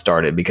process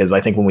started? Because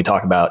I think when we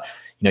talk about,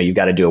 you've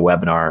got to do a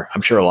webinar,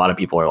 I'm sure a lot of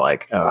people are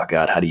like, oh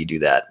God, how do you do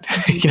that?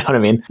 You know what I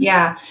mean?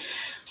 Yeah.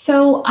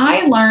 So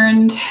I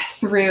learned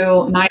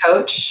through my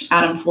coach,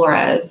 Adam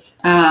Flores.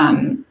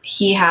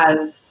 He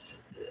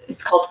has,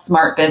 it's called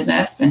Smart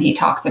Business, and he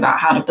talks about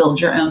how to build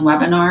your own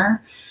webinar.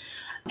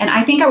 And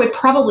I think I would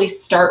probably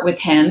start with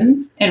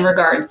him in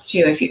regards to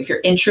if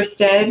you're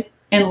interested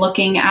in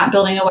looking at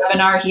building a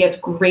webinar. He has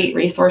great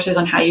resources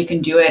on how you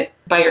can do it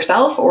by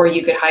yourself, or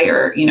you could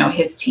hire,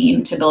 his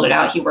team to build it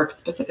out. He works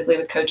specifically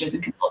with coaches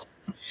and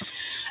consultants.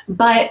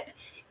 But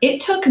it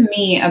took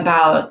me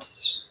about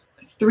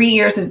 3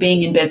 years of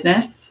being in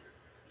business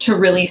to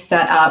really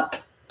set up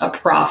a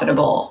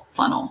profitable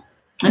funnel.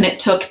 And it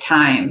took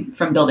time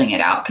from building it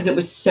out, because it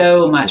was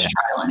so much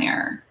trial and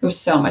error. It was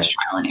so much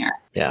trial and error.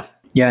 Yeah.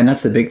 Yeah. And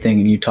that's the big thing.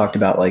 And you talked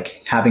about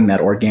like having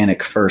that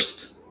organic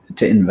first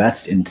to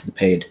invest into the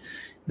paid.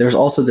 There's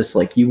also this,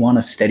 like, you want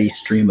a steady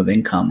stream of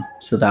income,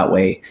 so that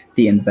way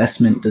the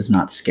investment does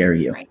not scare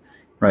you.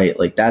 Right.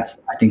 Like that's,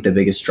 I think the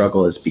biggest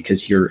struggle is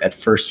because you're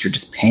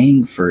just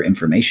paying for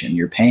information.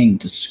 You're paying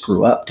to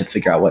screw up, to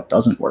figure out what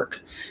doesn't work,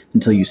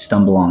 until you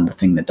stumble on the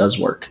thing that does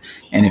work.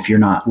 And if you're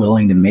not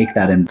willing to make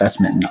that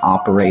investment and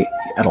operate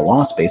at a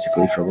loss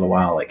basically for a little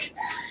while, like,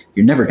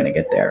 you're never going to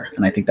get there.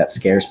 And I think that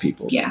scares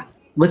people. Yeah.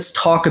 Let's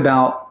talk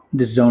about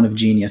the zone of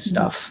genius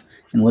stuff,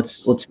 and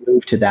let's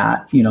move to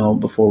that,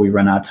 before we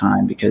run out of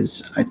time,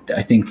 because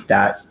I think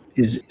that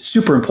is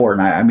super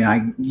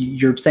important.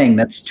 You're saying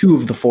that's 2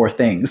 of the 4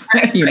 things,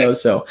 right.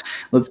 So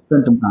let's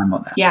spend some time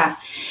on that. Yeah.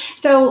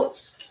 So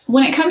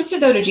when it comes to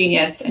Zone of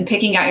Genius and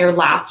picking out your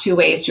last 2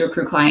 ways to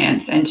recruit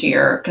clients into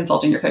your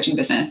consulting or coaching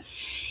business,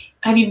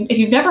 if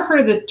you've never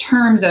heard of the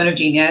term Zone of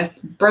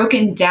Genius,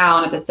 broken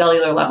down at the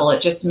cellular level, it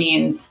just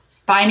means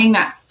finding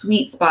that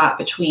sweet spot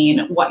between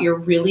what you're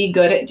really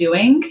good at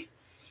doing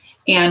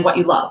and what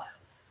you love,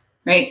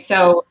 right?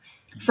 So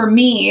for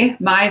me,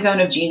 my zone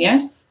of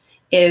genius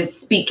is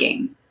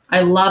speaking.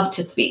 I love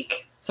to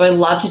speak. So I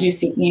love to do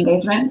speaking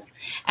engagements.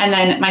 And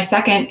then my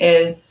second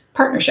is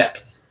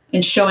partnerships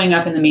and showing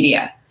up in the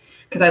media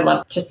because I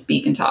love to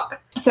speak and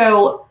talk.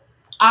 So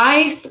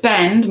I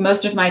spend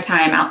most of my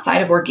time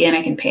outside of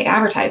organic and paid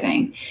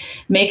advertising,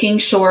 making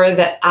sure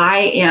that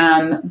I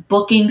am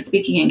booking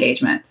speaking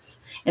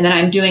engagements and that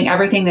I'm doing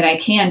everything that I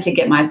can to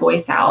get my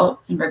voice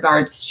out in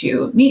regards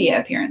to media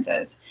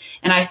appearances.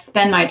 And I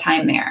spend my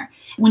time there.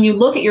 When you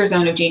look at your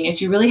zone of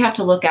genius, you really have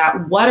to look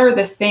at what are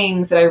the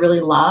things that I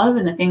really love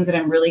and the things that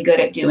I'm really good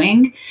at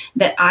doing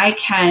that I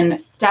can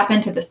step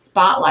into the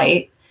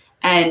spotlight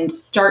and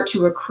start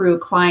to accrue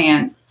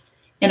clients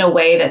in a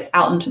way that's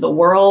out into the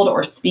world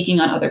or speaking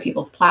on other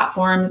people's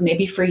platforms.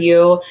 Maybe for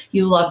you,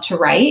 you love to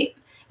write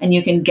and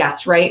you can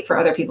guest write for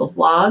other people's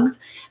blogs,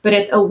 but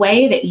it's a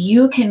way that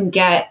you can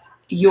get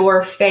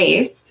your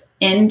face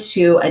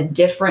into a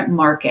different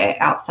market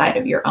outside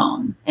of your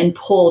own and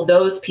pull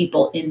those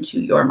people into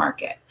your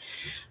market.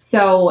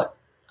 So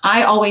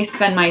I always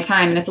spend my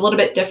time, and it's a little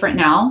bit different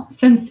now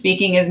since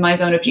speaking is my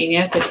zone of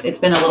genius. It's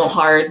been a little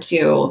hard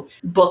to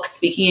book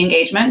speaking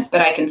engagements,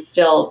 but I can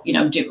still,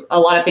 do a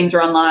lot of things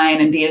are online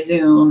and via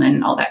Zoom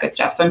and all that good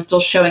stuff. So I'm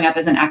still showing up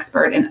as an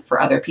expert for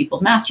other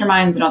people's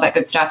masterminds and all that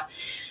good stuff.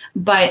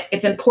 But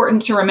it's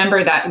important to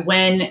remember that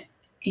when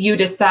you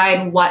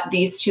decide what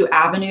these two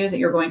avenues that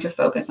you're going to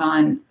focus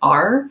on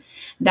are,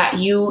 that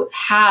you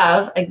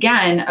have,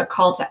 again, a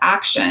call to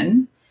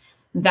action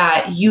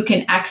that you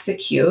can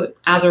execute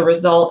as a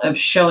result of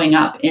showing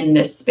up in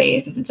this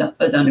space as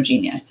a zone of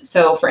genius.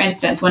 So for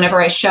instance,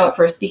 whenever I show up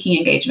for a speaking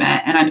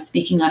engagement and I'm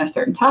speaking on a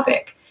certain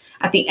topic,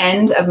 at the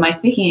end of my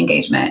speaking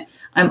engagement,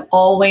 I'm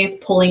always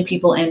pulling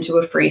people into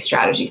a free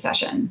strategy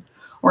session,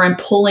 or I'm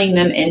pulling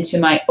them into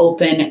my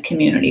open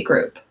community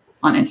group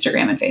on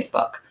Instagram and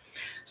Facebook.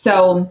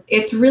 So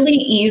it's really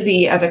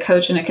easy as a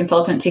coach and a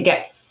consultant to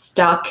get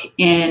stuck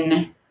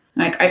in,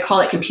 I call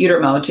it computer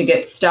mode, to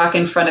get stuck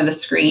in front of the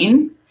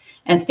screen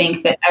and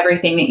think that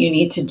everything that you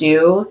need to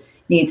do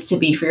needs to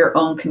be for your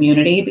own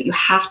community. But you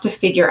have to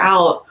figure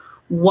out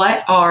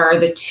what are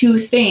the two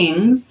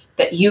things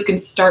that you can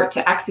start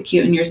to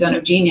execute in your zone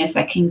of genius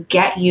that can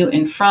get you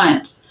in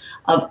front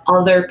of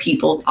other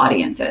people's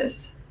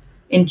audiences,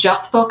 and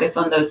just focus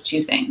on those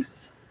two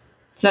things.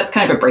 So that's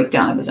kind of a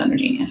breakdown of the zone of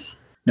genius.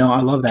 No,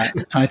 I love that.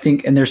 I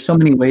think, and there's so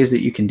many ways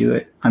that you can do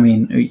it. I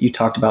mean, you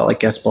talked about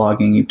like guest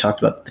blogging, you talked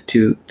about the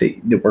two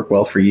that work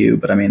well for you,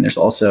 but I mean, there's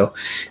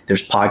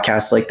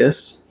podcasts like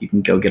this. You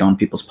can go get on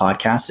people's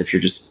podcasts if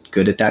you're just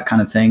good at that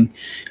kind of thing.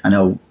 I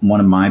know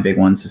one of my big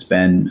ones has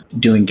been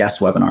doing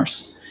guest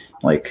webinars,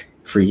 like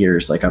for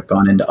years. Like I've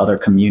gone into other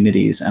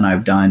communities and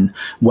I've done,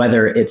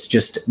 whether it's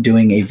just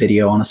doing a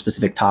video on a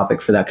specific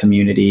topic for that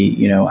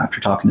community, after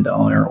talking to the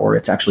owner, or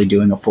it's actually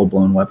doing a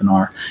full-blown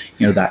webinar,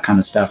 that kind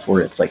of stuff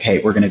where it's like,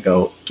 hey, we're going to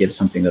go give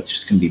something that's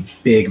just going to be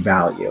big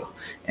value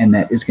and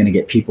that is going to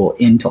get people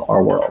into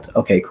our world.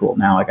 Okay, cool.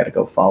 Now I got to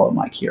go follow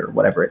Mike here,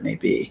 whatever it may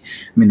be.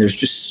 I mean, there's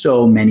just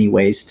so many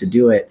ways to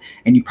do it.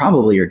 And you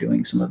probably are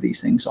doing some of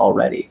these things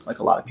already, like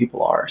a lot of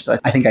people are. So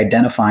I think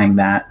identifying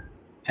that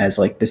as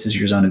like, this is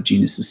your zone of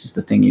genius, this is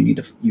the thing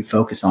you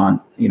focus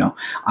on.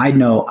 I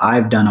know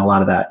I've done a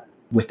lot of that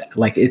with,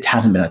 like, it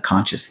hasn't been a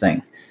conscious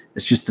thing.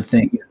 It's just the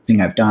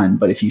thing I've done.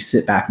 But if you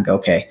sit back and go,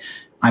 okay,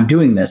 I'm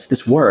doing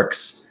this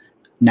works.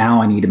 Now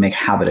I need to make a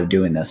habit of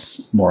doing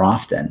this more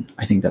often.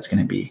 I think that's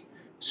going to be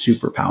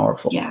super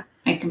powerful. Yeah,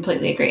 I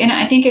completely agree. And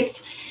I think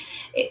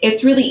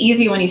it's really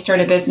easy when you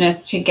start a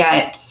business to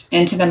get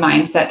into the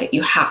mindset that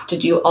you have to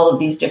do all of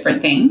these different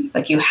things.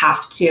 Like you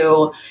have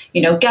to,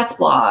 guest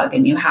blog,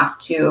 and you have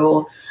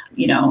to,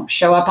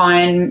 show up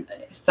on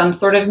some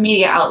sort of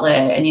media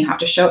outlet, and you have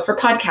to show up for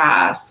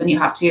podcasts, and you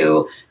have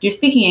to do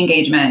speaking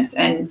engagements.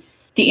 And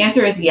the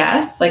answer is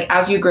yes. Like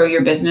as you grow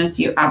your business,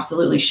 you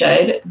absolutely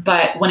should.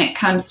 But when it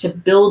comes to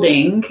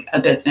building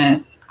a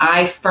business,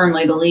 I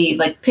firmly believe,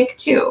 like, pick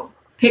two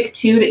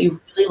that you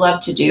really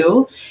love to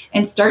do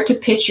and start to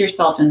pitch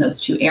yourself in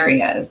those two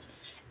areas.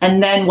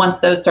 And then once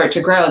those start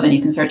to grow, then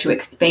you can start to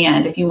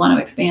expand if you want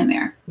to expand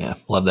there. Yeah,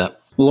 love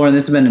that. Well, Lauren,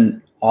 this has been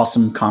an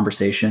awesome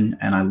conversation.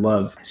 And I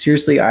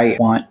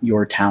want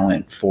your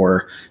talent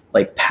for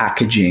like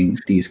packaging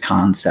these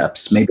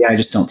concepts. Maybe I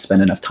just don't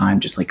spend enough time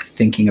just like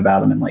thinking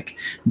about them and like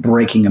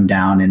breaking them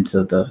down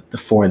into the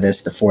for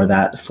this, the for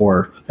that, the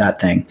for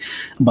that thing.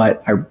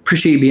 But I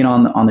appreciate you being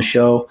on the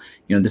show.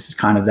 This is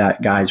kind of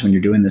that, guys, when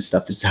you're doing this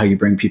stuff, this is how you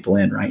bring people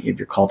in, right? You have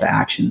your call to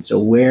action.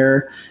 So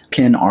where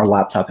can our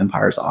Laptop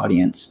Empires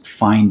audience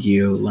find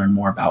you, learn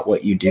more about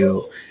what you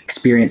do,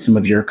 experience some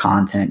of your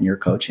content and your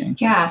coaching?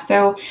 Yeah.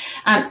 So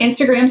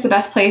Instagram's the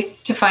best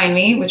place to find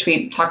me, which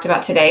we talked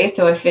about today.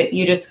 So if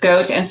you just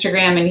go to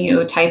Instagram and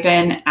you type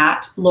in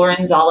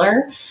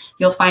 @LaurenZoeller,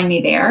 you'll find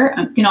me there.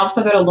 You can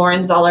also go to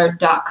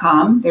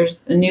laurenzoeller.com.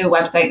 There's a new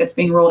website that's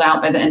being rolled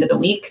out by the end of the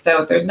week.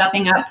 So if there's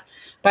nothing up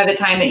by the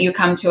time that you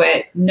come to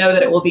it, know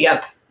that it will be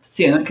up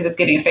soon because it's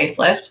getting a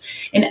facelift.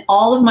 And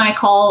all of my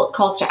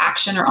calls to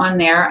action are on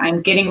there.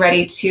 I'm getting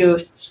ready to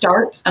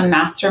start a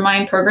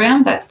mastermind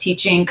program that's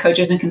teaching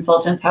coaches and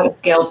consultants how to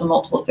scale to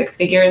multiple six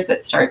figures.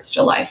 That starts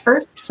July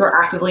 1st. So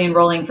we're actively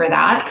enrolling for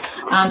that.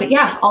 But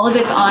yeah, all of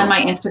it's on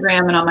my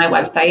Instagram and on my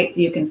website.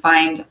 So you can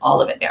find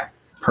all of it there.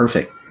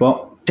 Perfect.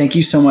 Well, thank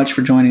you so much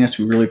for joining us.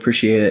 We really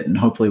appreciate it. And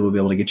hopefully we'll be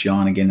able to get you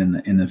on again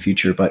in the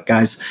future. But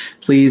guys,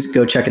 please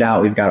go check it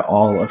out. We've got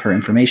all of her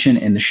information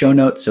in the show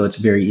notes. So it's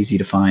very easy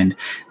to find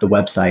the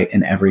website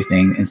and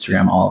everything,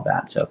 Instagram, all of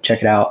that. So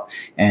check it out.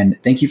 And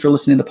thank you for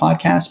listening to the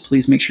podcast.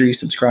 Please make sure you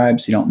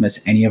subscribe so you don't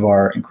miss any of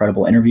our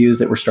incredible interviews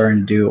that we're starting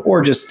to do,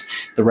 or just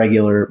the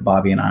regular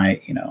Bobby and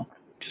I,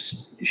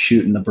 just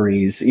shooting the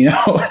breeze,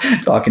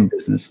 talking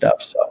business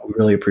stuff. So we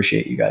really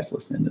appreciate you guys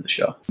listening to the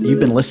show. You've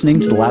been listening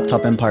to the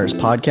Laptop Empires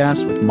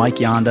podcast with Mike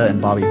Yanda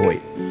and Bobby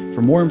Hoyt.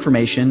 For more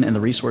information and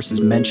the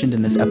resources mentioned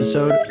in this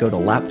episode, go to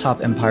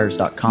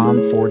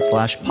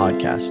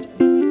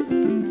laptopempires.com/podcast.